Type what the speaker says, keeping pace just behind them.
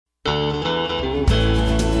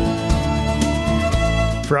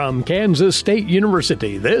From Kansas State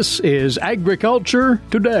University, this is Agriculture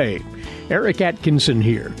Today. Eric Atkinson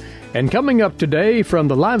here. And coming up today from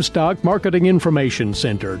the Livestock Marketing Information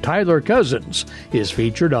Center, Tyler Cozzens is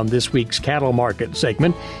featured on this week's Cattle Market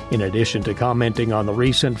segment. In addition to commenting on the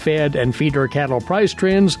recent fed and feeder cattle price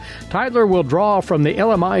trends, Tyler will draw from the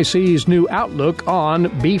LMIC's new outlook on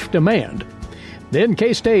beef demand. Then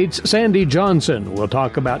K-State's Sandy Johnson will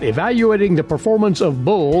talk about evaluating the performance of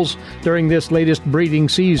bulls during this latest breeding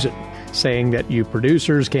season, saying that you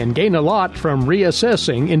producers can gain a lot from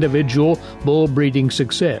reassessing individual bull breeding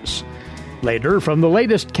success. Later, from the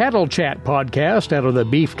latest Cattle Chat podcast out of the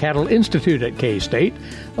Beef Cattle Institute at K-State,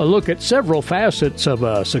 a look at several facets of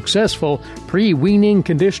a successful pre-weaning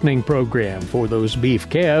conditioning program for those beef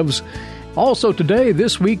calves. Also today,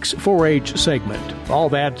 this week's 4-H segment. All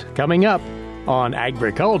that coming up on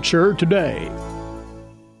Agriculture Today.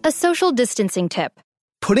 A social distancing tip.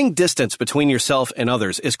 Putting distance between yourself and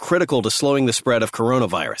others is critical to slowing the spread of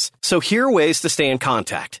coronavirus. So here are ways to stay in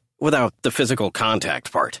contact without the physical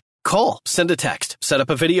contact part. Call, send a text, set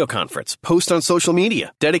up a video conference, post on social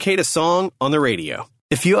media, dedicate a song on the radio.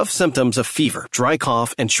 If you have symptoms of fever, dry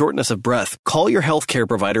cough, and shortness of breath, call your healthcare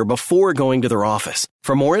provider before going to their office.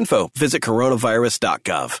 For more info, visit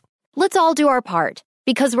coronavirus.gov. Let's all do our part,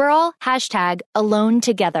 because we're all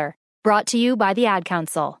 #AloneTogether. Brought to you by the Ad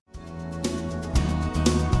Council.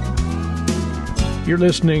 You're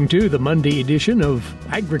listening to the Monday edition of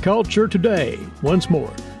Agriculture Today. Once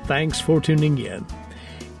more, thanks for tuning in.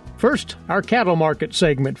 First, our cattle market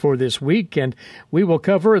segment for this week, and we will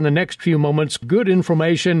cover in the next few moments good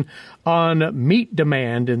information on meat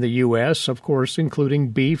demand in the U.S., of course, including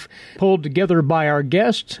beef, pulled together by our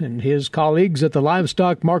guest and his colleagues at the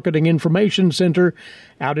Livestock Marketing Information Center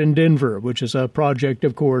out in Denver, which is a project,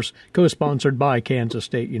 of course, co-sponsored by Kansas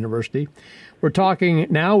State University. We're talking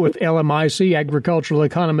now with LMIC agricultural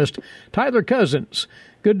economist Tyler Cozzens.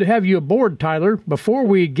 Good to have you aboard, Tyler. Before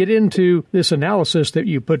we get into this analysis that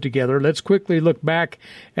you put together, let's quickly look back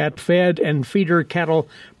at fed and feeder cattle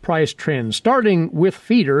price trends, starting with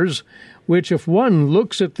feeders, which if one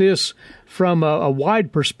looks at this from a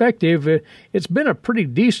wide perspective, it's been a pretty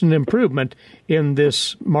decent improvement in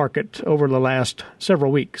this market over the last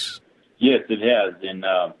several weeks. Yes, it has. And,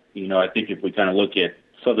 I think if we kind of look at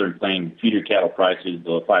Southern Plain feeder cattle prices,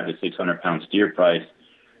 the 500 to 600 pound steer price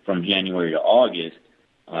from January to August,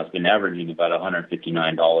 it's been averaging about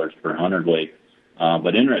 $159 per hundredweight.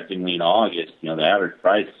 But interestingly, in August, the average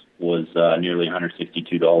price was nearly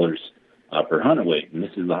 $162 per hundredweight. And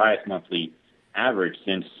this is the highest monthly average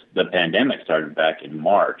since the pandemic started back in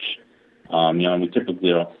March. And we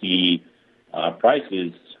typically don't see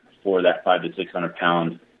prices for that 500 to 600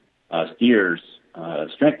 pound steers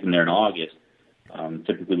strengthen there in August.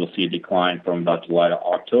 Typically, we'll see a decline from about July to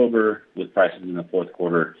October, with prices in the fourth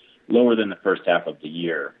quarter lower than the first half of the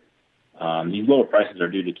year. These lower prices are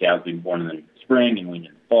due to calves being born in the spring and weaned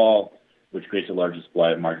in the fall, which creates a larger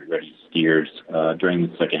supply of market-ready steers during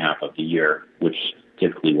the second half of the year, which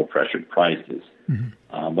typically will pressure prices.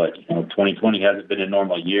 Mm-hmm. But 2020 hasn't been a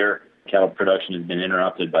normal year. Cattle production has been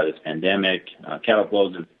interrupted by this pandemic. Cattle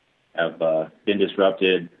flows have been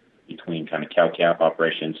disrupted between kind of cow-calf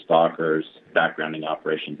operations, stockers, backgrounding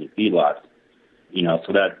operations, and feedlots.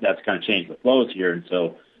 So that's kind of changed the flows here. And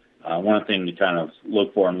so one thing to kind of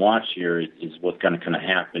look for and watch here is what's going to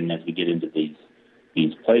happen as we get into these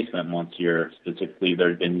placement months here. Specifically,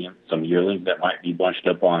 there's been some yearlings that might be bunched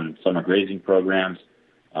up on summer grazing programs.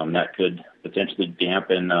 That could potentially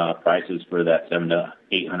dampen prices for that 700 to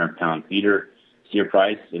 800 pound feeder steer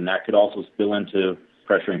price, and that could also spill into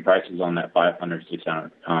pressuring prices on that 500,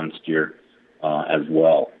 600 pound steer as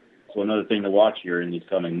well. So another thing to watch here in these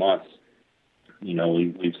coming months,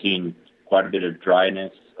 we've seen quite a bit of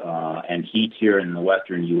dryness and heat here in the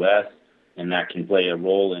western U.S., and that can play a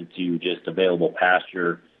role into just available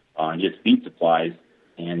pasture and just feed supplies,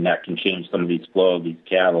 and that can change some of these flow of these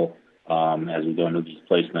cattle as we go into these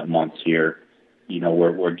placement months here.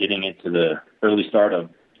 We're getting into the early start of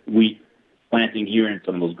wheat planting here in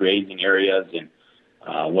some of those grazing areas, and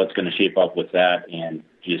what's going to shape up with that and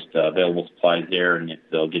just available supplies there, and if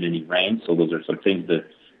they'll get any rain. So those are some things to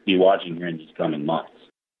be watching here in these coming months.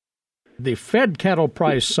 The fed cattle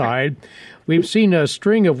price side, we've seen a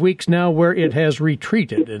string of weeks now where it has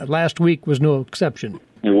retreated. And last week was no exception.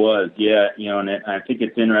 It was, yeah. And I think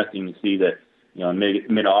it's interesting to see that, in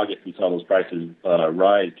mid-August we saw those prices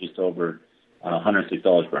rise just over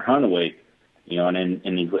 $106 per hundredweight. And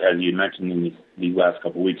as you mentioned, in these last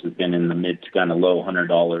couple of weeks, it's been in the mid to kind of low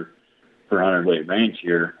 $100 per hundredweight range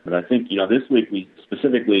here. But I think, this week we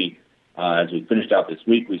specifically, as we finished out this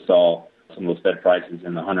week, we saw some of those fed prices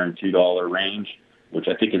in the $102 range. which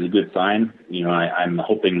I think is a good sign. I'm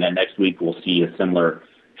hoping that next week we'll see a similar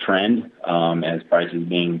trend as prices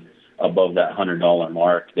being above that $100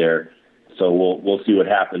 mark there. So we'll see what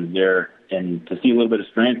happens there. And to see a little bit of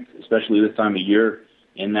strength, especially this time of year,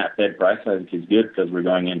 in that Fed price, I think is good because we're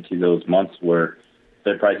going into those months where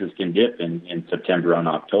Fed prices can dip in September and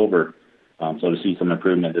October. So to see some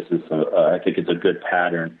improvement, this is I think it's a good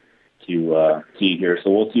pattern to see here. So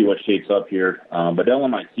we'll see what shapes up here. But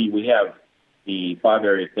LMIC, we have the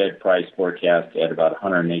 5-area Fed price forecast at about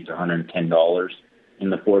 $108 to $110 in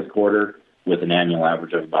the fourth quarter, with an annual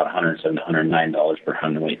average of about $107 to $109 per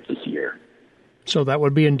hundredweight this year. So that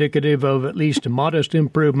would be indicative of at least a modest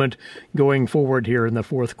improvement going forward here in the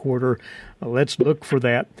fourth quarter. Let's look for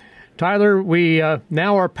that. Tyler, we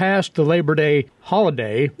now are past the Labor Day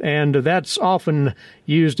holiday, and that's often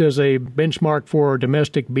used as a benchmark for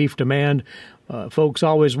domestic beef demand. Folks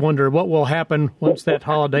always wonder what will happen once that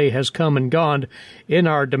holiday has come and gone in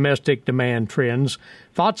our domestic demand trends.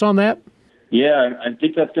 Thoughts on that? Yeah, I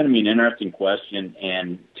think that's going to be an interesting question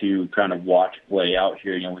and to kind of watch play out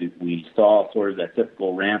here. We saw sort of that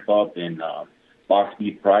typical ramp up in box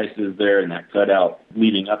beef prices there and that cutout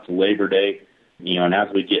leading up to Labor Day. And as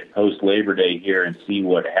we get post-Labor Day here and see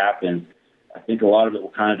what happens, I think a lot of it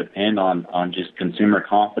will kind of depend on just consumer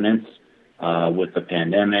confidence with the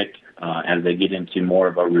pandemic as they get into more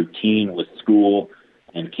of a routine with school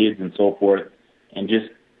and kids and so forth, and just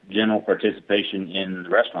general participation in the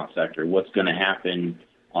restaurant sector. What's going to happen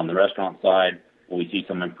on the restaurant side? Will we see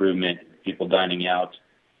some improvement, people dining out?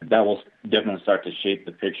 That will definitely start to shape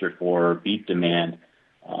the picture for beef demand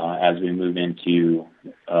as we move into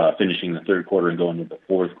finishing the third quarter and going into the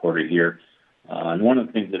fourth quarter here. And one of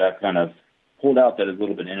the things that I've kind of pulled out that is a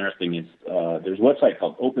little bit interesting is there's a website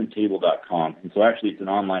called opentable.com. And so actually it's an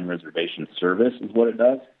online reservation service is what it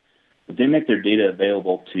does. But they make their data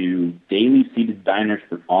available to daily seated diners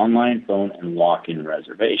for online, phone, and walk-in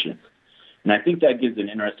reservations. And I think that gives an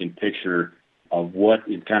interesting picture of what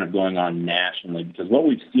is kind of going on nationally, because what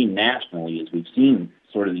we've seen nationally is we've seen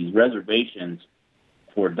sort of these reservations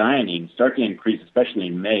for dining start to increase, especially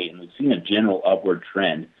in May, and we've seen a general upward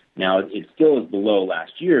trend. Now, it still is below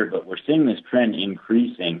last year, but we're seeing this trend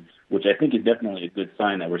increasing, which I think is definitely a good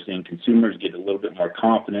sign that we're seeing consumers get a little bit more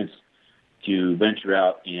confidence to venture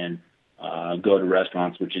out and go to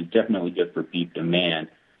restaurants, which is definitely good for beef demand.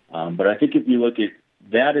 But I think if you look at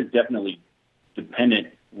that, is definitely dependent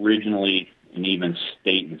regionally and even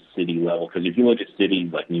state and city level. Because if you look at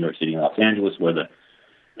cities like New York City and Los Angeles, where the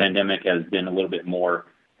pandemic has been a little bit more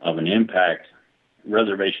of an impact,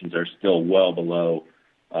 reservations are still well below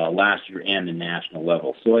last year and the national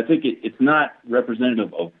level. So I think it's not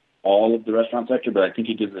representative of all of the restaurant sector, but I think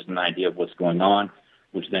it gives us an idea of what's going on,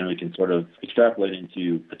 which then we can sort of extrapolate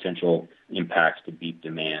into potential impacts to beef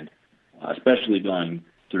demand, especially going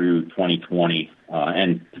through 2020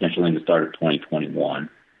 and potentially in the start of 2021.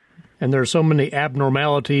 And there are so many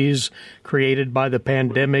abnormalities created by the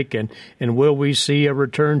pandemic, and will we see a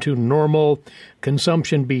return to normal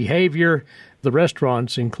consumption behavior, the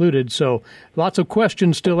restaurants included? So lots of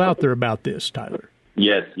questions still out there about this, Tyler.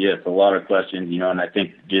 Yes, a lot of questions, and I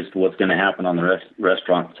think just what's going to happen on the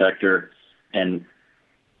restaurant sector and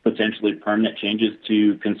potentially permanent changes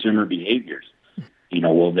to consumer behaviors.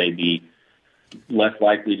 Will they be less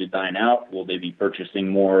likely to dine out? Will they be purchasing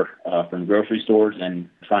more from grocery stores and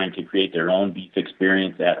trying to create their own beef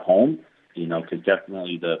experience at home? Because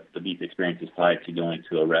definitely the beef experience is tied to going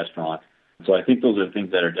to a restaurant. So I think those are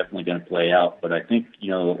things that are definitely going to play out. But I think, a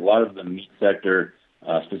lot of the meat sector,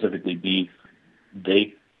 specifically beef,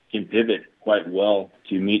 they can pivot quite well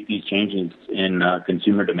to meet these changes in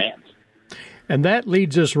consumer demands. And that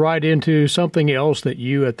leads us right into something else that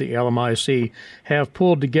you at the LMIC have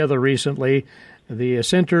pulled together recently, the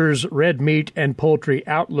Center's Red Meat and Poultry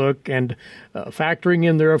Outlook, and factoring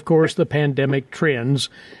in there, of course, the pandemic trends.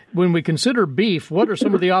 When we consider beef, what are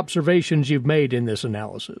some of the observations you've made in this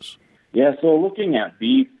analysis? Yeah, so looking at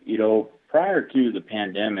beef, prior to the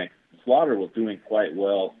pandemic, slaughter was doing quite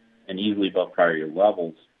well and easily above prior year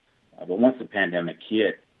levels. But once the pandemic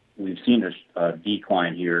hit, we've seen a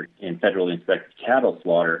decline here in federally inspected cattle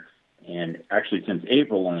slaughter, and actually since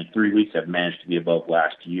April, only 3 weeks have managed to be above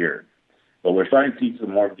last year. But we're starting to see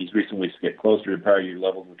some more of these recent weeks get closer to prior year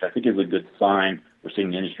levels, which I think is a good sign. We're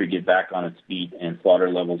seeing the industry get back on its feet and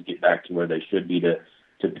slaughter levels get back to where they should be to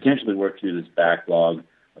potentially work through this backlog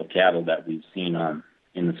of cattle that we've seen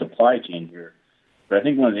in the supply chain here. But I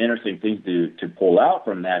think one of the interesting things to pull out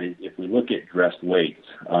from that is if we look at dressed weights,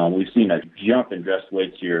 we've seen a jump in dressed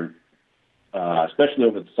weights here, especially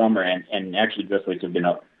over the summer, and actually dressed weights have been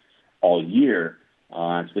up all year.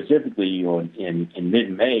 Specifically, in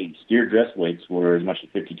mid-May, steer dress weights were as much as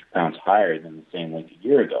 52 pounds higher than the same week a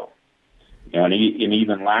year ago. And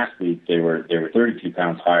even last week, they were 32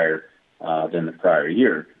 pounds higher than the prior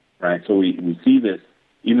year. Right, so we see this,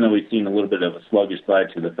 even though we've seen a little bit of a sluggish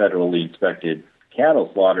side to the federally inspected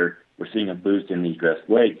cattle slaughter, we're seeing a boost in these dress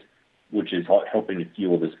weights, which is helping to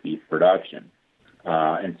fuel this beef production.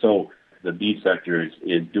 And so the beef sector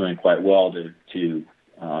is doing quite well to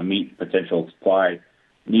meet potential supply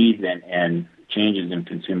needs and changes in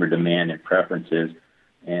consumer demand and preferences.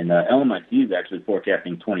 And LMIC is actually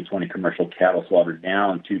forecasting 2020 commercial cattle slaughter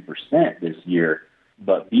down 2% this year,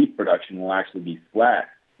 but beef production will actually be flat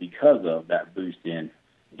because of that boost in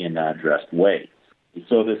dressed weights.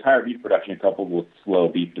 So this higher beef production coupled with slow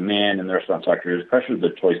beef demand in the restaurant sector has pressured the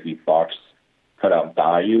choice beef box cutout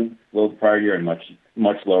value below the prior year and much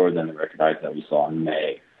lower than the record highs that we saw in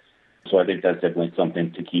May. So I think that's definitely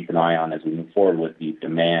something to keep an eye on as we move forward with beef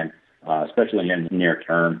demand, especially in the near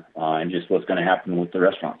term, and just what's going to happen with the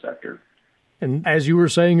restaurant sector. And as you were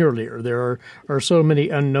saying earlier, there are so many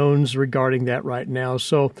unknowns regarding that right now.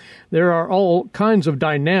 So there are all kinds of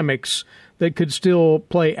dynamics that could still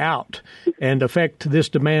play out and affect this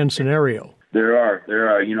demand scenario. There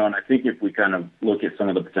are, and I think if we kind of look at some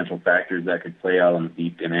of the potential factors that could play out on the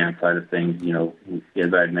beef demand side of things,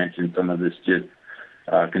 as I had mentioned, some of this just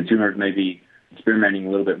consumers may be experimenting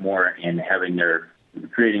a little bit more and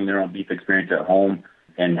creating their own beef experience at home.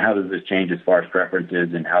 And how does this change as far as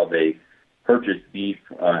preferences and how they purchase beef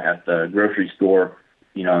at the grocery store?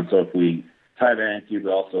 And so if we tie that into,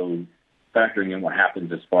 but also factoring in what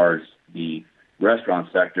happens as far as the restaurant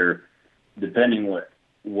sector, depending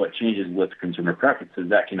what changes with consumer preferences,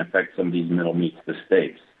 that can affect some of these middle meats, the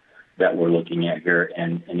steaks that we're looking at here.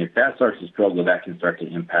 And if that starts to struggle, that can start to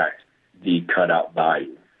impact the cutout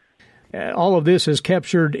value. All of this is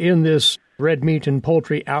captured in this Red Meat and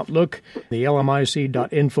Poultry Outlook. The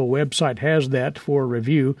LMIC.info website has that for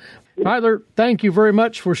review. Tyler, thank you very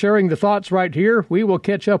much for sharing the thoughts right here. We will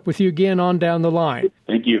catch up with you again on down the line.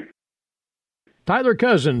 Thank you. Tyler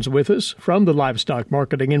Cozzens with us from the Livestock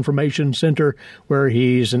Marketing Information Center, where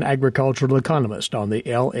he's an agricultural economist on the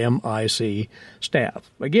LMIC staff.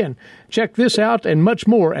 Again, check this out and much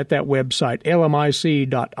more at that website, lmic.info.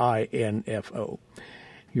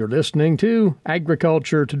 You're listening to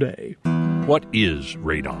Agriculture Today. What is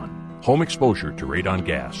radon? Home exposure to radon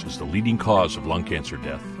gas is the leading cause of lung cancer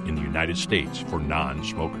death in the United States for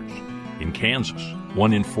non-smokers. In Kansas,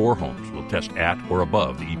 1 in 4 homes will test at or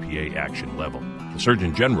above the EPA action level. The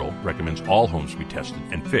Surgeon General recommends all homes be tested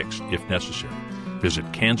and fixed if necessary. Visit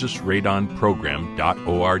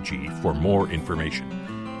kansasradonprogram.org for more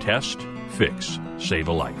information. Test, fix, save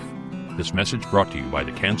a life. This message brought to you by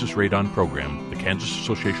the Kansas Radon Program, the Kansas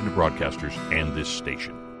Association of Broadcasters, and this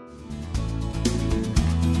station.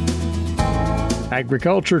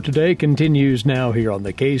 Agriculture Today continues now here on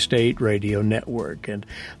the K-State Radio Network. And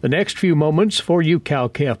the next few moments for you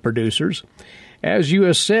cow-calf producers, as you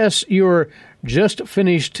assess your just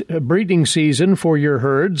finished breeding season for your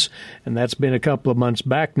herds, and that's been a couple of months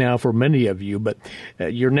back now for many of you, but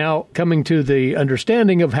you're now coming to the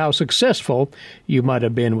understanding of how successful you might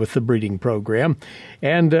have been with the breeding program.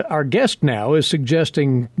 And our guest now is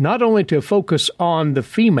suggesting not only to focus on the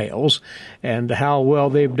females and how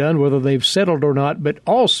well they've done, whether they've settled or not, but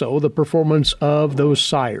also the performance of those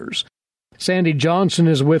sires. Sandy Johnson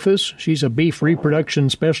is with us. She's a beef reproduction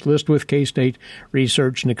specialist with K-State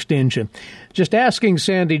Research and Extension. Just asking,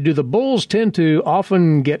 Sandy, do the bulls tend to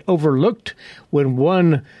often get overlooked when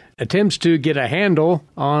one attempts to get a handle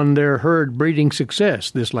on their herd breeding success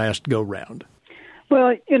this last go-round?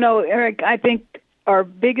 Well, Eric, I think our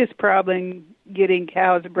biggest problem getting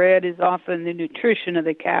cows bred is often the nutrition of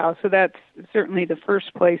the cow. So that's certainly the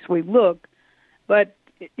first place we look. But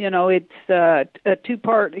it's a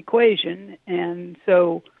two-part equation, and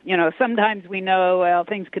so, sometimes we know, well,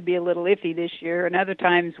 things could be a little iffy this year, and other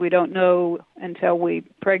times we don't know until we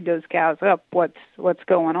preg those cows up what's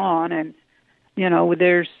going on, and,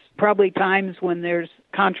 there's probably times when there's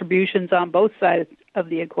contributions on both sides of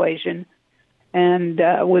the equation, and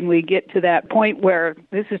when we get to that point where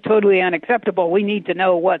this is totally unacceptable, we need to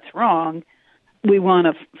know what's wrong. We want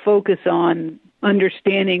to focus on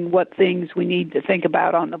understanding what things we need to think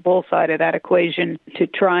about on the bull side of that equation to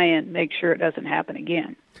try and make sure it doesn't happen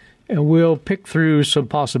again. And we'll pick through some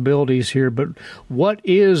possibilities here, but what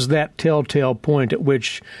is that telltale point at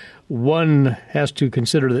which one has to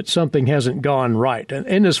consider that something hasn't gone right,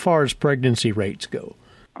 and as far as pregnancy rates go?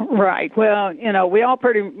 Right. Well, we all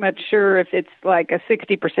pretty much sure if it's like a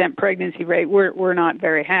 60% pregnancy rate, we're not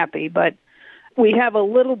very happy, but We have a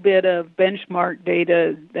little bit of benchmark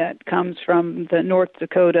data that comes from the North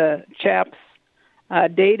Dakota CHAPS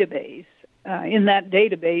database. In that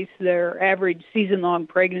database, their average season-long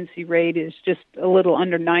pregnancy rate is just a little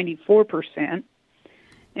under 94%.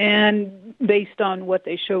 And based on what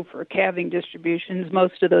they show for calving distributions,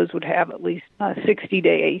 most of those would have at least a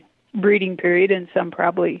 60-day breeding period, and some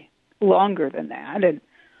probably longer than that. And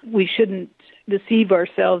we shouldn't deceive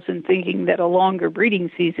ourselves in thinking that a longer breeding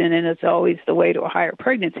season is always the way to a higher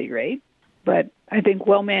pregnancy rate. But I think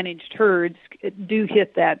well-managed herds do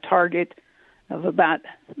hit that target of about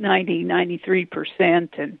 93%,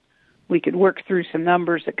 and we could work through some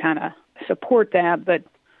numbers that kind of support that. But,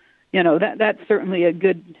 that's certainly a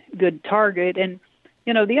good target. And,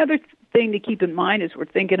 the other thing to keep in mind as we're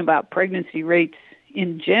thinking about pregnancy rates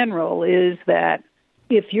in general is that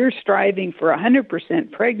if you're striving for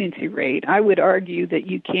 100% pregnancy rate, I would argue that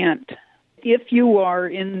you can't, if you are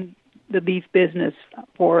in the beef business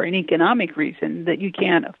for an economic reason, that you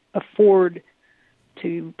can't afford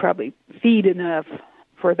to probably feed enough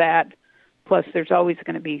for that. Plus, there's always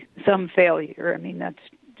going to be some failure. I mean, that's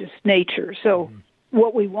just nature. So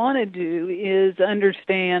what we want to do is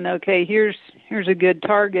understand, okay, here's a good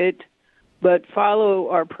target, but follow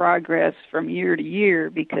our progress from year to year,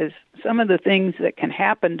 because some of the things that can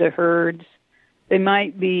happen to herds, they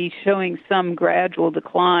might be showing some gradual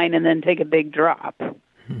decline and then take a big drop.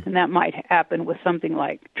 And that might happen with something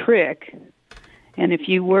like trick. And if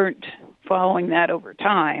you weren't following that over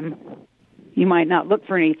time, you might not look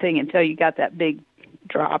for anything until you got that big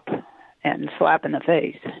drop and slap in the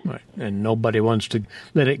face. Right. And nobody wants to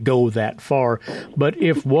let it go that far. But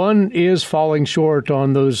if one is falling short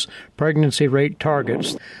on those pregnancy rate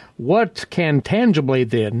targets, what can tangibly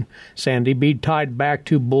then, Sandy, be tied back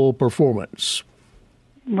to bull performance?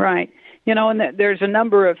 Right. And there's a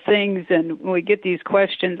number of things, and when we get these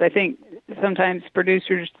questions, I think sometimes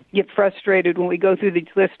producers get frustrated when we go through these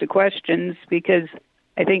list of questions, because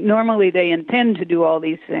I think normally they intend to do all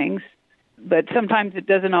these things, but sometimes it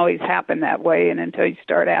doesn't always happen that way, and until you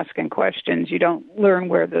start asking questions, you don't learn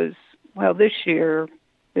where those, this year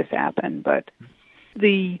this happened. But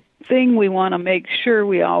the thing we want to make sure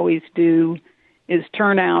we always do is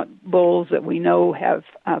turn out bulls that we know have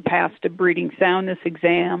passed a breeding soundness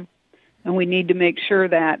exam, and we need to make sure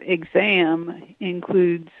that exam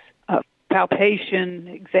includes a palpation,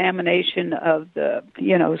 examination of the,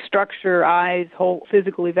 structure, eyes, whole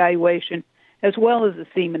physical evaluation, as well as the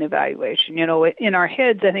semen evaluation. In our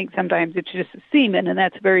heads, I think sometimes it's just the semen, and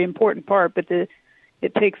that's a very important part, but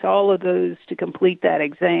it takes all of those to complete that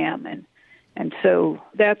exam, and so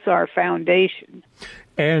that's our foundation.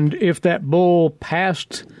 And if that bull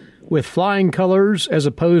passed with flying colors as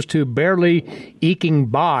opposed to barely eking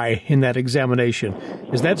by in that examination,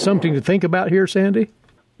 is that something to think about here, Sandy?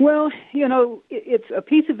 Well, it's a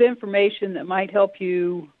piece of information that might help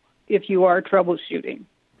you if you are troubleshooting.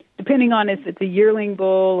 Depending on if it's a yearling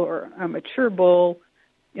bull or a mature bull,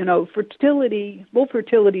 bull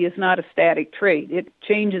fertility is not a static trait. It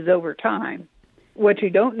changes over time. What you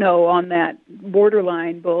don't know on that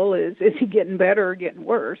borderline bull is he getting better or getting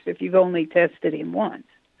worse if you've only tested him once.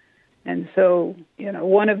 And so,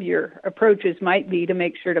 one of your approaches might be to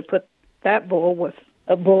make sure to put that bull with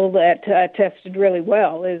a bull that tested really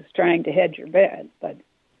well, is trying to hedge your bet. But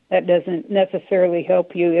that doesn't necessarily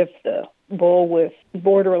help you if the bull with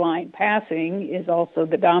borderline passing is also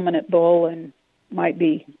the dominant bull and might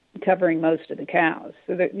be covering most of the cows.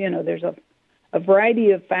 So that, there's a variety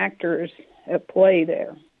of factors at play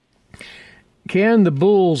there. Can the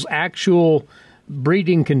bull's actual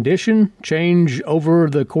breeding condition change over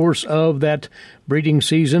the course of that breeding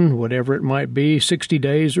season, whatever it might be, 60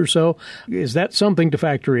 days or so? Is that something to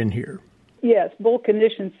factor in here? Yes, bull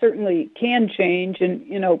conditions certainly can change, and,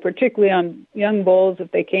 particularly on young bulls,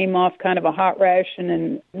 if they came off kind of a hot ration,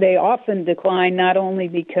 and they often decline not only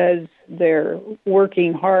because they're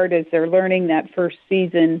working hard as they're learning that first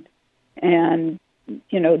season, and,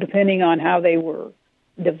 depending on how they were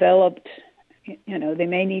developed, they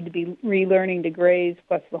may need to be relearning to graze,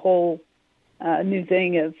 plus the whole new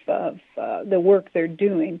thing of the work they're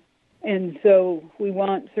doing. And so we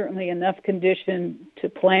want certainly enough condition to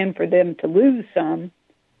plan for them to lose some,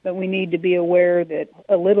 but we need to be aware that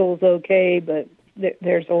a little is okay, but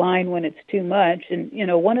there's a line when it's too much. And,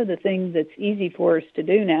 one of the things that's easy for us to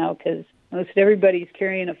do now, because most everybody's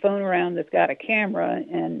carrying a phone around that's got a camera,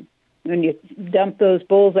 and when you dump those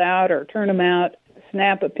bulls out or turn them out,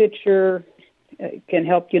 snap a picture. It can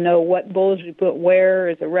help what bulls you put where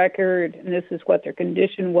as a record, and this is what their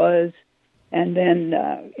condition was. And then,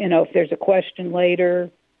 if there's a question later,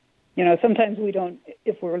 sometimes we don't,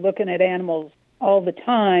 if we're looking at animals all the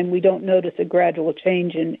time, we don't notice a gradual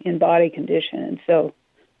change in body condition. And so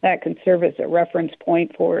that can serve as a reference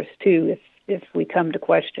point for us, too, if we come to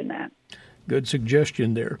question that. Good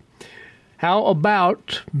suggestion there. How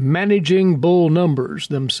about managing bull numbers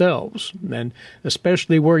themselves, and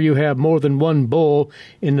especially where you have more than one bull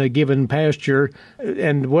in a given pasture,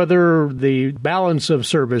 and whether the balance of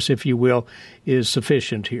service, if you will, is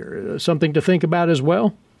sufficient here? Something to think about as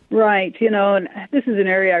well? Right. And this is an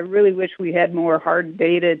area I really wish we had more hard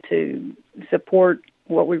data to support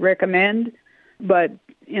what we recommend. But,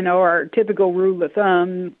 our typical rule of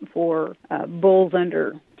thumb for bulls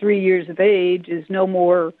under 3 years of age is no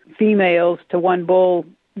more females to one bull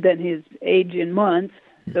than his age in months.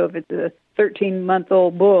 So if it's a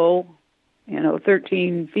 13-month-old bull,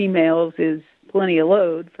 13 females is plenty of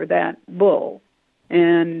load for that bull.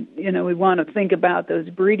 And, we want to think about those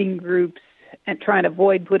breeding groups and try to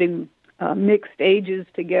avoid putting mixed ages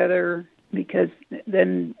together, because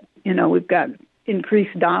then, we've got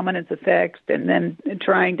increased dominance effects, and then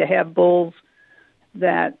trying to have bulls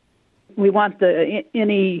that we want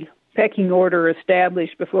any pecking order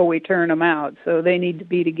established before we turn them out. So they need to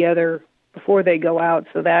be together before they go out,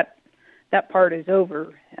 so that part is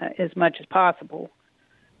over as much as possible.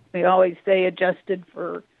 We always say adjusted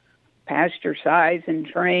for pasture size and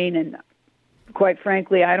train, and quite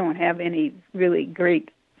frankly, I don't have any really great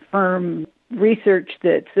firm research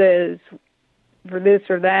that says for this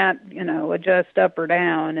or that, adjust up or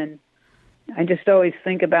down. And I just always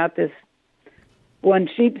think about this one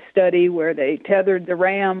sheep study where they tethered the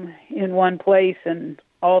ram in one place and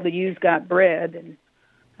all the ewes got bred. And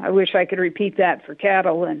I wish I could repeat that for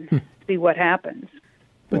cattle and see what happens.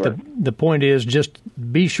 But the point is just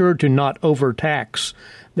be sure to not overtax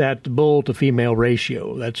that bull to female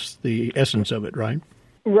ratio. That's the essence of it, right?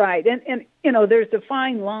 Right. And there's a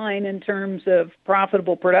fine line in terms of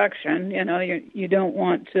profitable production. You don't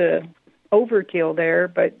want to overkill there,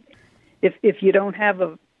 but if you don't have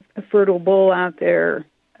a fertile bull out there,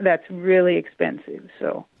 that's really expensive.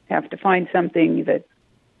 So have to find something that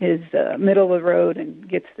is middle of the road and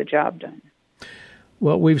gets the job done.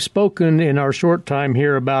 Well, we've spoken in our short time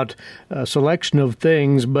here about a selection of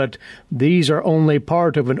things, but these are only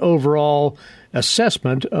part of an overall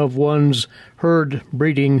assessment of one's herd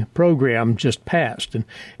breeding program just passed. And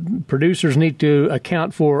producers need to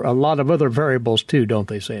account for a lot of other variables too, don't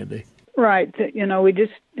they, Sandy? Right. We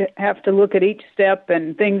just have to look at each step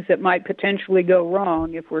and things that might potentially go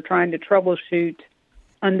wrong if we're trying to troubleshoot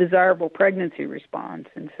undesirable pregnancy response.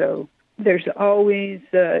 And so there's always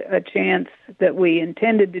a chance that we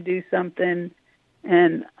intended to do something,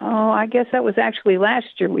 and, I guess that was actually last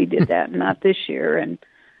year we did that, not this year. And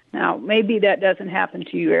now, maybe that doesn't happen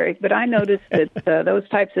to you, Eric, but I notice that those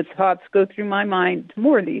types of thoughts go through my mind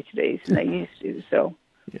more these days than they used to. So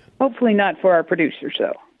hopefully not for our producers,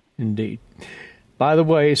 though. Indeed. By the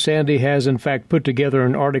way, Sandy has, in fact, put together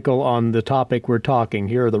an article on the topic we're talking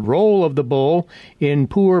here, the role of the bull in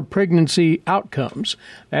poor pregnancy outcomes.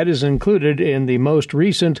 That is included in the most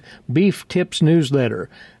recent Beef Tips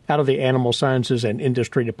newsletter out of the Animal Sciences and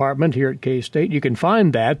Industry Department here at K-State. You can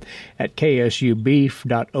find that at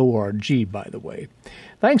ksubeef.org, by the way.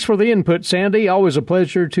 Thanks for the input, Sandy. Always a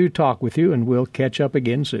pleasure to talk with you, and we'll catch up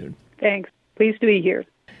again soon. Thanks. Pleased to be here.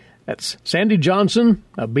 That's Sandy Johnson,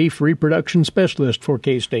 a beef reproduction specialist for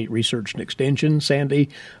K-State Research and Extension. Sandy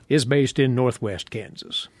is based in Northwest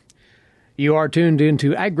Kansas. You are tuned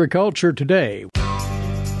into Agriculture Today.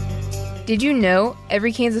 Did you know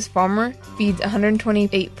every Kansas farmer feeds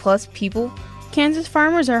 128-plus people? Kansas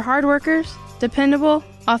farmers are hard workers, dependable,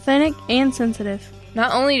 authentic, and sensitive.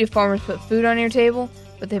 Not only do farmers put food on your table,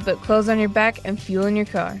 but they put clothes on your back and fuel in your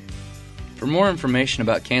car. For more information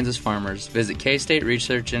about Kansas farmers, visit K-State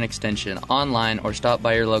Research and Extension online or stop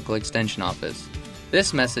by your local Extension office.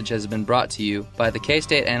 This message has been brought to you by the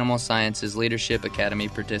K-State Animal Sciences Leadership Academy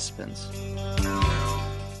participants.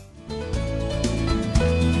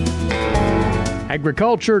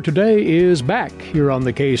 Agriculture Today is back here on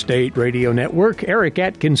the K-State Radio Network. Eric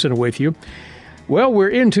Atkinson with you. Well, we're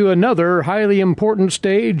into another highly important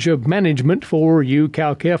stage of management for you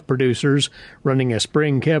cow-calf producers running a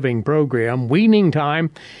spring calving program, weaning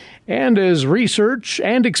time. And as research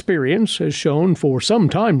and experience has shown for some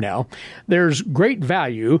time now, there's great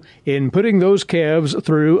value in putting those calves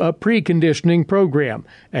through a preconditioning program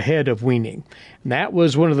ahead of weaning. And that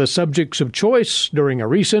was one of the subjects of choice during a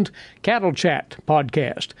recent Cattle Chat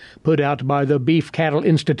podcast put out by the Beef Cattle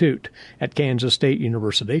Institute at Kansas State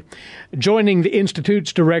University. Joining the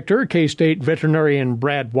Institute's director, K-State veterinarian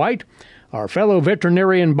Brad White, our fellow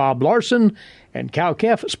veterinarian Bob Larson, and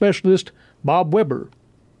cow-calf specialist Bob Weber.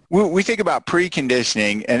 we think about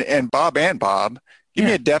preconditioning, and Bob, give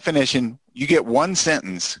me a definition. You get one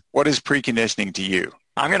sentence. What is preconditioning to you?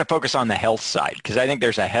 I'm going to focus on the health side because I think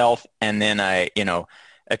there's a health and then a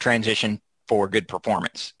transition for good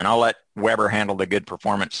performance. And I'll let Weber handle the good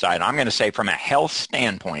performance side. I'm going to say from a health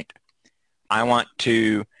standpoint, I want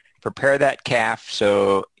to prepare that calf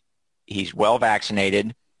so he's well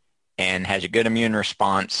vaccinated and has a good immune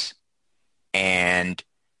response. And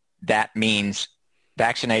that means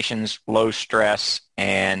vaccinations, low stress,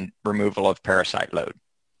 and removal of parasite load.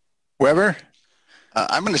 Weber?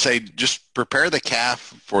 I'm going to say just prepare the calf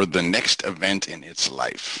for the next event in its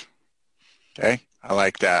life. Okay, I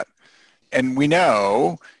like that. And we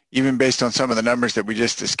know, even based on some of the numbers that we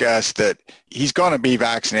just discussed, that he's going to be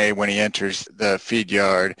vaccinated when he enters the feed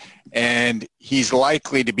yard, and he's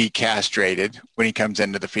likely to be castrated when he comes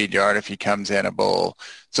into the feed yard if he comes in a bull.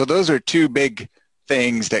 So those are two big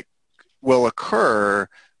things that will occur.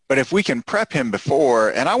 But if we can prep him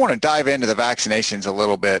before, and I want to dive into the vaccinations a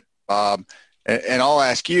little bit, Bob, and I'll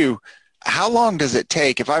ask you, how long does it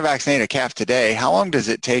take, if I vaccinate a calf today, how long does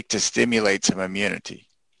it take to stimulate some immunity?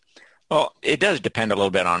 Well, it does depend a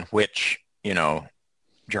little bit on which,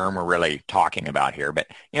 germ we're really talking about here. But,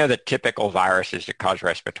 the typical viruses that cause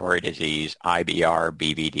respiratory disease, IBR,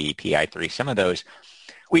 BVD, PI3, some of those,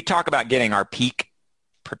 we talk about getting our peak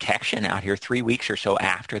protection out here 3 weeks or so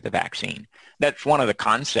after the vaccine. That's one of the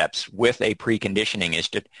concepts with a preconditioning is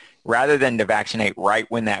to, rather than to vaccinate right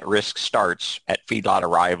when that risk starts at feedlot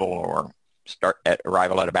arrival or start at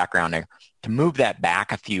arrival at a backgrounding, to move that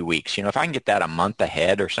back a few weeks. If I can get that a month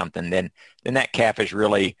ahead or something, then that calf is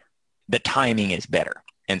really, the timing is better.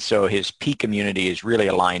 And so his peak immunity is really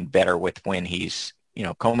aligned better with when he's,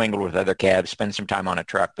 commingled with other calves, spend some time on a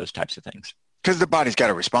truck, those types of things. Because the body's got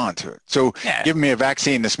to respond to it. So giving me a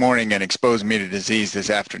vaccine this morning and exposing me to disease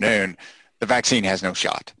this afternoon, the vaccine has no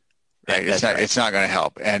shot. Right? It's not going to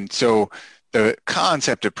help. And so the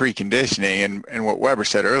concept of preconditioning and what Weber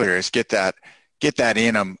said earlier is get that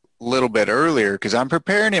in him a little bit earlier, because I'm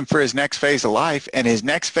preparing him for his next phase of life, and his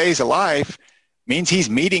next phase of life means he's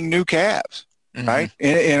meeting new calves, right?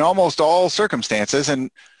 In almost all circumstances.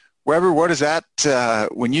 And Weber, what is that,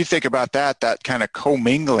 when you think about that kind of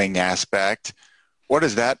commingling aspect, what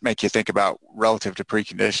does that make you think about relative to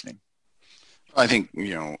preconditioning? I think,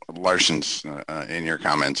 Larson's in your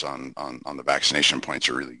comments on the vaccination points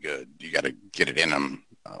are really good. You got to get it in them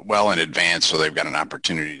well in advance so they've got an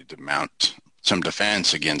opportunity to mount some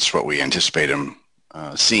defense against what we anticipate them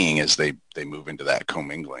seeing as they move into that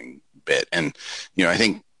commingling bit. And, I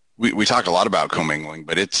think we talk a lot about commingling,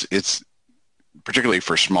 but it's particularly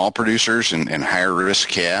for small producers and higher risk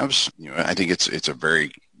calves. I think it's a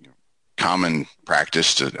very common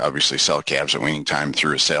practice to obviously sell calves at weaning time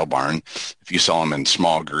through a sale barn. If you sell them in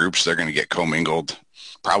small groups, they're going to get commingled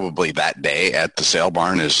probably that day at the sale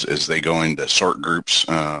barn as they go into sort groups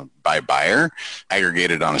by buyer,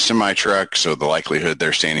 aggregated on a semi-truck. So the likelihood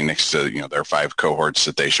they're standing next to, their 5 cohorts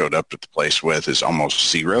that they showed up at the place with is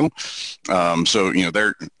almost zero. So,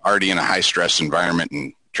 they're already in a high stress environment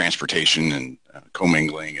and transportation and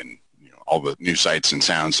commingling and all the new sights and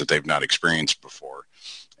sounds that they've not experienced before.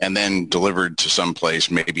 And then delivered to some place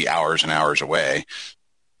maybe hours and hours away.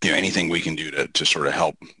 Anything we can do to sort of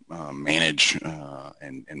help manage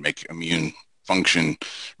and make immune function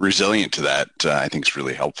resilient to that, I think is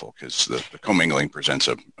really helpful, because the commingling presents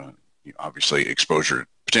obviously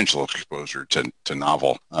potential exposure to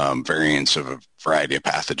novel variants of a variety of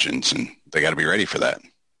pathogens, and they got to be ready for that.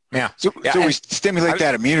 So we stimulate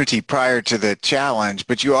that immunity prior to the challenge,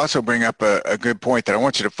 but you also bring up a good point that I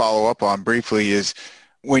want you to follow up on briefly is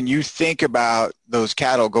when you think about those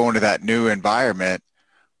cattle going to that new environment,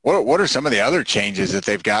 what are some of the other changes that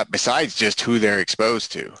they've got besides just who they're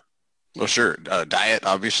exposed to? Well, sure. Diet,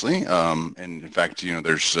 obviously. And in fact,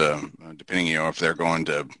 there's, depending, if they're going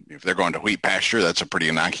to wheat pasture, that's a pretty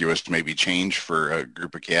innocuous maybe change for a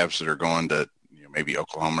group of calves that are going to, maybe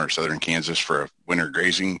Oklahoma or southern Kansas for a winter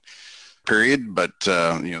grazing period. But,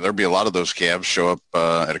 there'll be a lot of those calves show up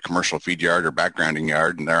at a commercial feed yard or backgrounding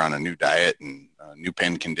yard, and they're on a new diet and new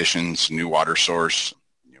pen conditions, new water source.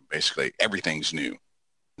 Basically everything's new.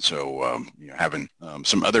 So, having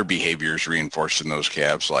some other behaviors reinforced in those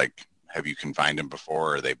calves, like have you confined them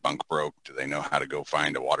before? Are they bunk broke? Do they know how to go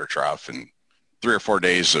find a water trough? And 3 or 4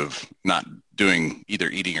 days of not doing either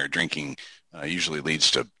eating or drinking usually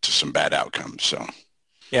leads to some bad outcomes. So,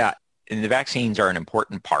 yeah, and the vaccines are an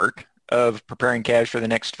important part of preparing calves for the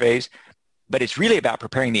next phase, but it's really about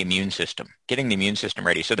preparing the immune system, getting the immune system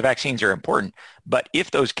ready. So the vaccines are important, but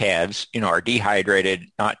if those calves, are dehydrated,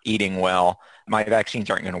 not eating well, my vaccines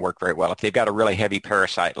aren't going to work very well. If they've got a really heavy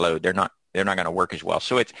parasite load, they're not they're not going to work as well.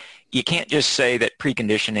 So you can't just say that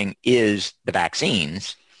preconditioning is the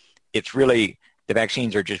vaccines. It's really, the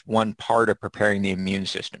vaccines are just one part of preparing the immune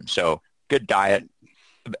system. So good diet,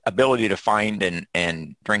 ability to find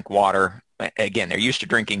and drink water. Again, they're used to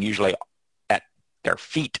drinking usually at their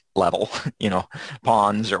feet level,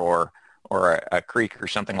 ponds or a creek or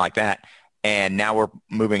something like that. And now we're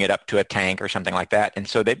moving it up to a tank or something like that. And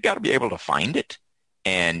so they've got to be able to find it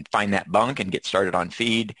and find that bunk and get started on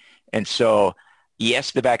feed. And so,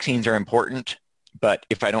 yes, the vaccines are important, but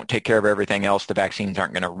if I don't take care of everything else, the vaccines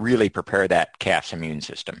aren't going to really prepare that calf's immune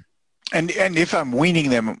system. And if I'm weaning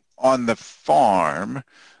them on the farm,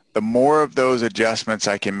 the more of those adjustments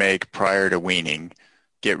I can make prior to weaning,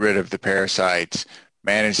 get rid of the parasites,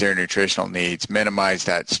 manage their nutritional needs, minimize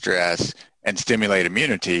that stress, and stimulate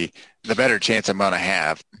immunity, the better chance I'm going to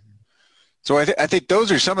have. So I think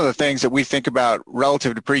those are some of the things that we think about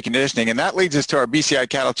relative to preconditioning, and that leads us to our BCI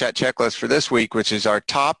Cattle Chat checklist for this week, which is our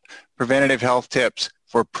top preventative health tips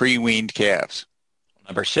for pre-weaned calves.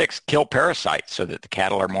 Number 6, kill parasites so that the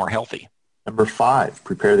cattle are more healthy. Number 5,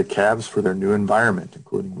 prepare the calves for their new environment,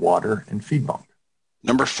 including water and feed bunk.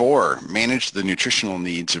 Number 4, manage the nutritional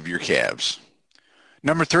needs of your calves.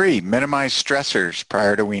 Number 3, minimize stressors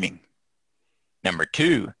prior to weaning. Number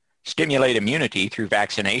 2, stimulate immunity through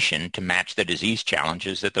vaccination to match the disease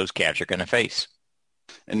challenges that those calves are going to face.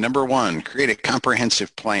 And number 1, create a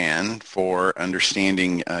comprehensive plan for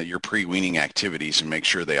understanding your pre-weaning activities and make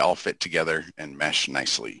sure they all fit together and mesh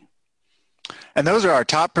nicely. And those are our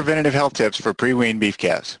top preventative health tips for pre-weaned beef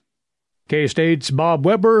calves. K-State's Bob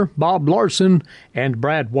Weber, Bob Larson, and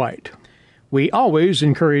Brad White. We always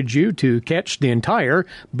encourage you to catch the entire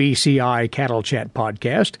BCI Cattle Chat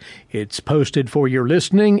podcast. It's posted for your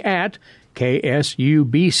listening at ksubci.org.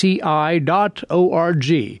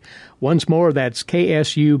 Once more, that's ksubci.org.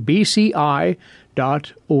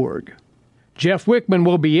 Jeff Wickman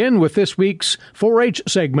will be in with this week's 4-H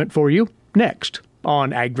segment for you next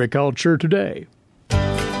on Agriculture Today.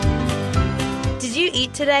 Did you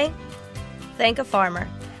eat today? Thank a farmer.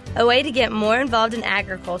 A way to get more involved in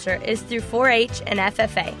agriculture is through 4-H and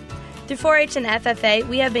FFA. Through 4-H and FFA,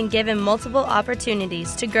 we have been given multiple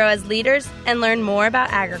opportunities to grow as leaders and learn more about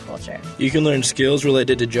agriculture. You can learn skills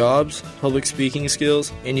related to jobs, public speaking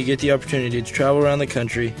skills, and you get the opportunity to travel around the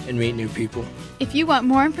country and meet new people. If you want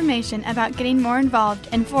more information about getting more involved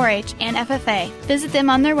in 4-H and FFA, visit them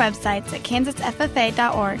on their websites at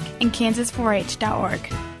kansasffa.org and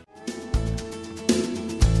kansas4h.org.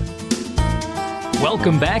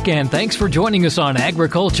 Welcome back, and thanks for joining us on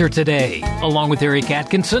Agriculture Today. Along with Eric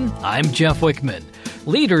Atkinson, I'm Jeff Wickman.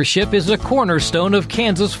 Leadership is a cornerstone of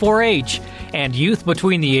Kansas 4-H, and youth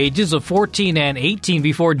between the ages of 14 and 18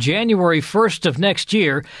 before January 1st of next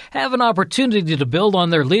year have an opportunity to build on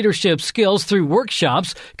their leadership skills through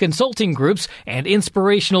workshops, consulting groups, and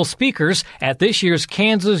inspirational speakers at this year's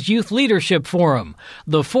Kansas Youth Leadership Forum.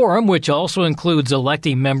 The forum, which also includes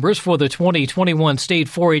electing members for the 2021 State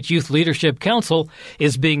 4-H Youth Leadership Council,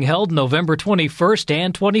 is being held November 21st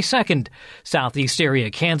and 22nd. Southeast Area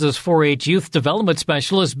Kansas 4-H Youth Development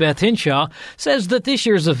Specialist Beth Hinshaw says that this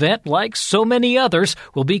year's event, like so many others,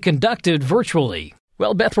 will be conducted virtually.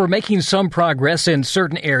 Well, Beth, we're making some progress in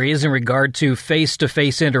certain areas in regard to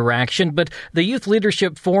face-to-face interaction, but the Youth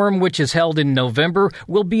Leadership Forum, which is held in November,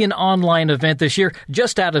 will be an online event this year,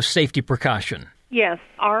 just out of safety precaution. Yes,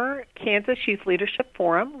 our Kansas Youth Leadership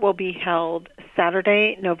Forum will be held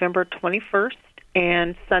Saturday, November 21st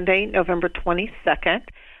and Sunday, November 22nd,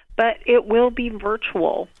 but it will be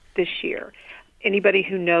virtual this year. Anybody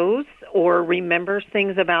who knows or remembers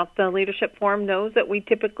things about the Leadership Forum knows that we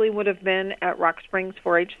typically would have been at Rock Springs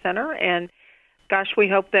 4-H Center, and gosh, we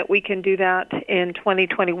hope that we can do that in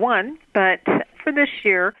 2021. But for this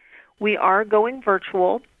year, we are going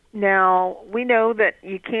virtual. Now, we know that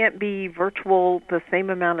you can't be virtual the same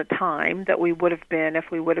amount of time that we would have been if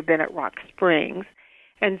we would have been at Rock Springs.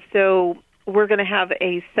 And so we're going to have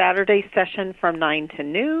a Saturday session from 9 to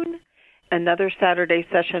noon, another Saturday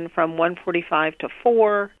session from 1:45 to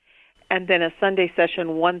 4, and then a Sunday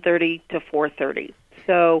session 1:30 to 4:30.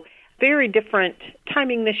 So very different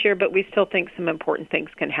timing this year, but we still think some important things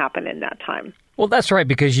can happen in that time. Well, that's right,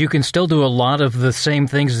 because you can still do a lot of the same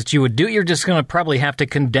things that you would do. You're just going to probably have to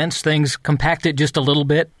condense things, compact it just a little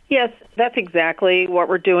bit. Yes, that's exactly what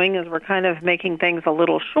we're doing, is we're kind of making things a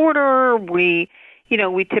little shorter. We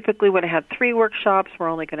typically would have had 3 workshops. We're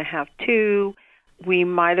only going to have 2. We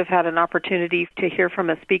might have had an opportunity to hear from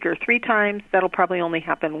a speaker 3 times. That'll probably only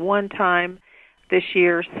happen 1 time this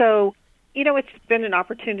year. So, it's been an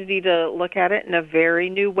opportunity to look at it in a very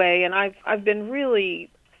new way. And I've been really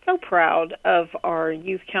so proud of our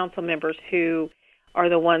youth council members who are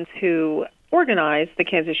the ones who organize the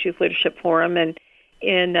Kansas Youth Leadership Forum, and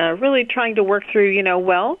in really trying to work through,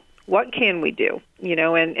 well, what can we do,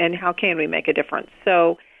 and how can we make a difference?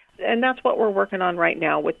 So, and that's what we're working on right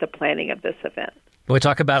now with the planning of this event. We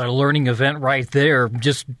talk about a learning event right there,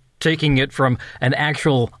 just taking it from an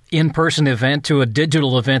actual in-person event to a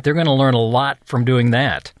digital event. They're going to learn a lot from doing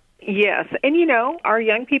that. Yes, and our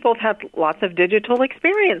young people have had lots of digital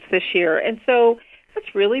experience this year, and so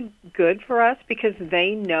that's really good for us because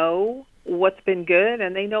they know what's been good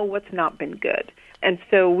and they know what's not been good. And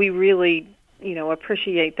so we really,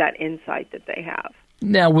 appreciate that insight that they have.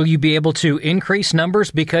 Now, will you be able to increase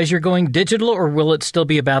numbers because you're going digital, or will it still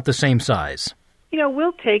be about the same size?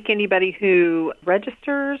 We'll take anybody who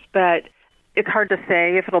registers, but it's hard to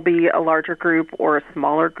say if it'll be a larger group or a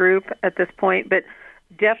smaller group at this point. But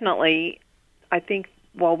definitely, I think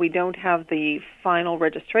while we don't have the final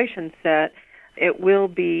registration set, it will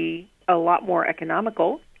be a lot more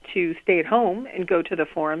economical to stay at home and go to the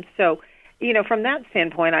forum. So, from that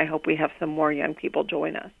standpoint, I hope we have some more young people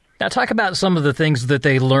join us. Now, talk about some of the things that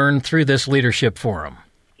they learn through this leadership forum.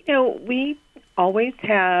 We always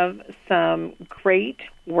have some great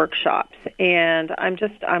workshops, and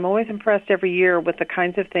I'm always impressed every year with the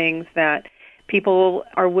kinds of things that people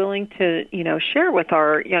are willing to, share with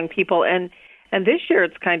our young people. And this year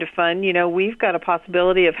it's kind of fun. We've got a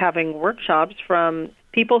possibility of having workshops from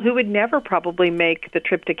people who would never probably make the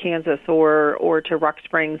trip to Kansas or to Rock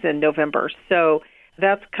Springs in November. So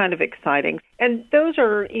that's kind of exciting. And those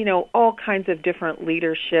are, all kinds of different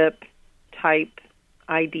leadership type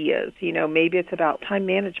ideas. Maybe it's about time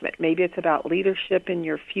management. Maybe it's about leadership in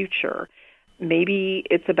your future. Maybe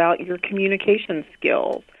it's about your communication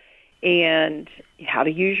skills and how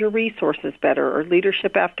to use your resources better, or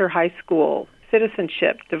leadership after high school,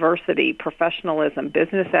 citizenship, diversity, professionalism,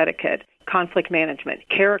 business etiquette, conflict management,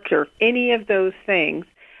 character, any of those things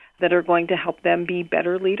that are going to help them be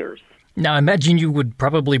better leaders. Now, I imagine you would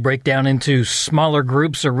probably break down into smaller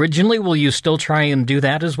groups originally. Will you still try and do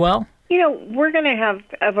that as well? We're going to have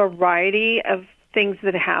a variety of things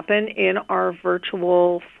that happen in our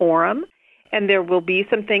virtual forum, and there will be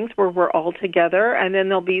some things where we're all together, and then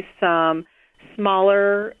there'll be some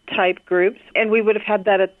smaller type groups. And we would have had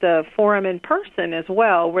that at the forum in person as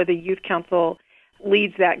well, where the youth council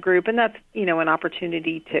leads that group, and that's, an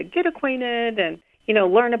opportunity to get acquainted and,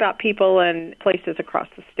 learn about people and places across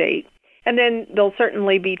the state. And then there'll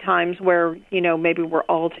certainly be times where, maybe we're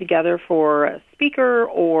all together for a speaker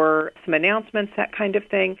or some announcements, that kind of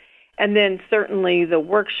thing. And then certainly the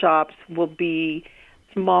workshops will be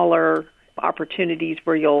smaller opportunities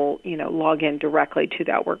where you'll, log in directly to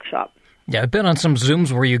that workshop. Yeah, I've been on some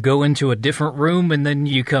Zooms where you go into a different room and then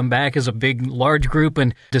you come back as a big, large group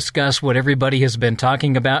and discuss what everybody has been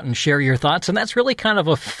talking about and share your thoughts. And that's really kind of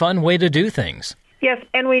a fun way to do things. Yes,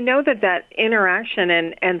 and we know that interaction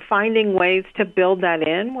and finding ways to build that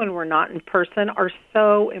in when we're not in person are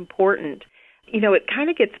so important. It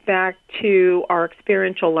kind of gets back to our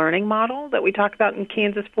experiential learning model that we talk about in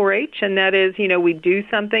Kansas 4-H, and that is, we do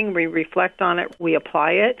something, we reflect on it, we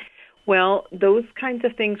apply it. Well, those kinds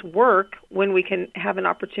of things work when we can have an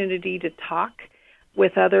opportunity to talk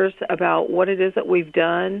with others about what it is that we've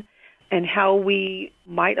done and how we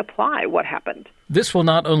might apply what happened. This will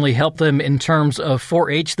not only help them in terms of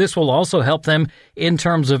 4-H, this will also help them in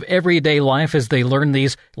terms of everyday life as they learn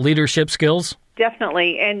these leadership skills?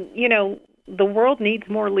 Definitely. And, the world needs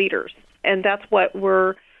more leaders. And that's what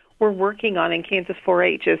we're working on in Kansas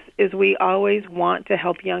 4-H is we always want to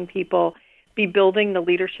help young people be building the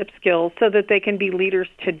leadership skills so that they can be leaders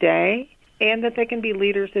today and that they can be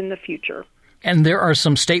leaders in the future. And there are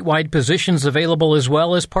some statewide positions available as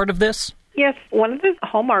well as part of this? Yes, one of the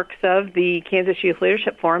hallmarks of the Kansas Youth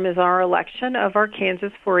Leadership Forum is our election of our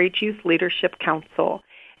Kansas 4-H Youth Leadership Council.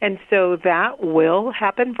 And so that will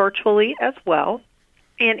happen virtually as well.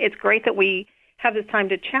 And it's great that we have this time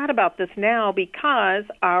to chat about this now because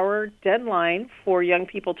our deadline for young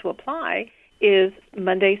people to apply is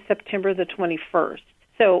Monday, September the 21st.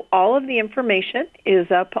 So all of the information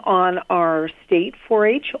is up on our state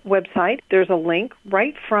 4-H website. There's a link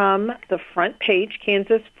right from the front page,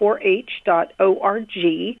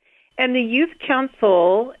 kansas4h.org. And the Youth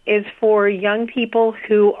Council is for young people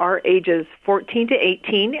who are ages 14 to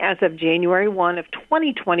 18 as of January 1 of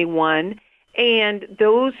 2021. And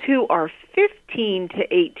those who are 15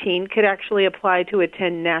 to 18 could actually apply to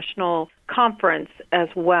attend national conference as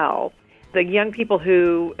well. The young people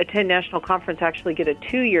who attend national conference actually get a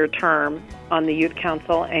 2-year term on the Youth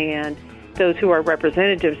Council, and those who are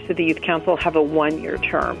representatives to the Youth Council have a 1-year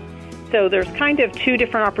term. So there's kind of two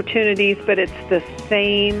different opportunities, but it's the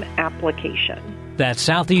same application. That's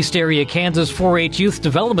Southeast Area Kansas 4-H Youth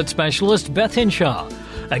Development Specialist Beth Hinshaw.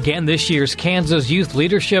 Again, this year's Kansas Youth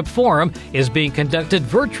Leadership Forum is being conducted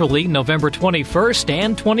virtually November 21st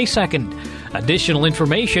and 22nd. Additional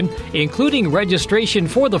information, including registration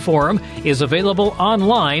for the forum, is available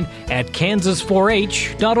online at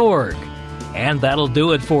kansas4h.org. And that'll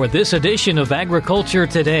do it for this edition of Agriculture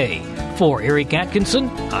Today. For Eric Atkinson,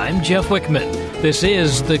 I'm Jeff Wickman. This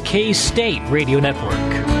is the K-State Radio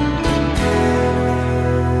Network.